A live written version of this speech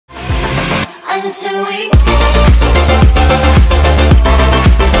until we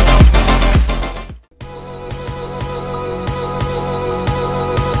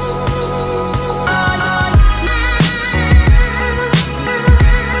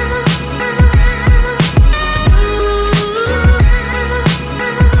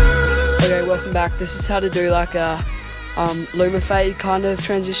Welcome back. This is how to do like a Luma Fade kind of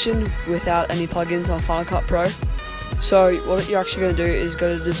transition without any plugins on Final Cut Pro. So what you're actually going to do is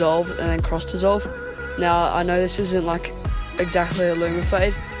go to dissolve and then cross dissolve. Now I know this isn't like exactly a Luma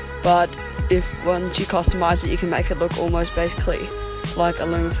Fade, but if once you customize it you can make it look almost basically like a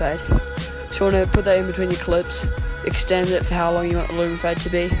Luma Fade. So you want to put that in between your clips, extend it for how long you want the Luma Fade to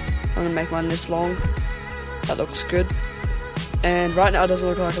be. I'm going to make mine this long. That looks good. And right now it doesn't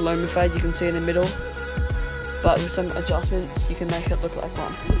look like a Luma Fade, you can see in the middle, but with some adjustments you can make it look like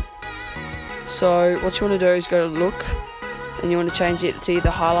one. So what you want to do is go to look, and you want to change it to either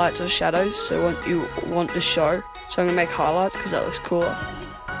highlights or shadows, so what you want to show. So I'm going to make highlights because that looks cooler,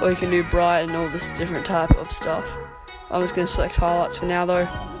 or you can do bright and all this different type of stuff. I'm just going to select highlights for now though.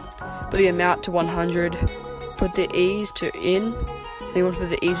 Put the amount to 100, put the ease to in, and you want to put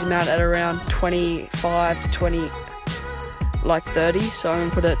the ease amount at around 25 to 20, like 30, so I'm going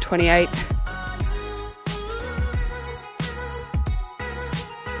to put it at 28.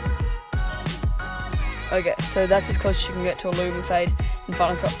 Okay, so that's as close as you can get to a Luma Fade in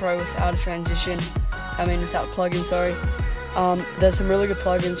Final Cut Pro without a transition, without plugin, sorry. There's some really good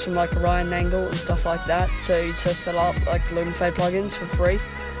plugins from like Ryan Angle and stuff like that, so you just set up like Luma Fade plugins for free.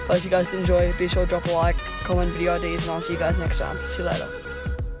 But if you guys did enjoy, be sure to drop a like, comment video ideas, and I'll see you guys next time. See you later.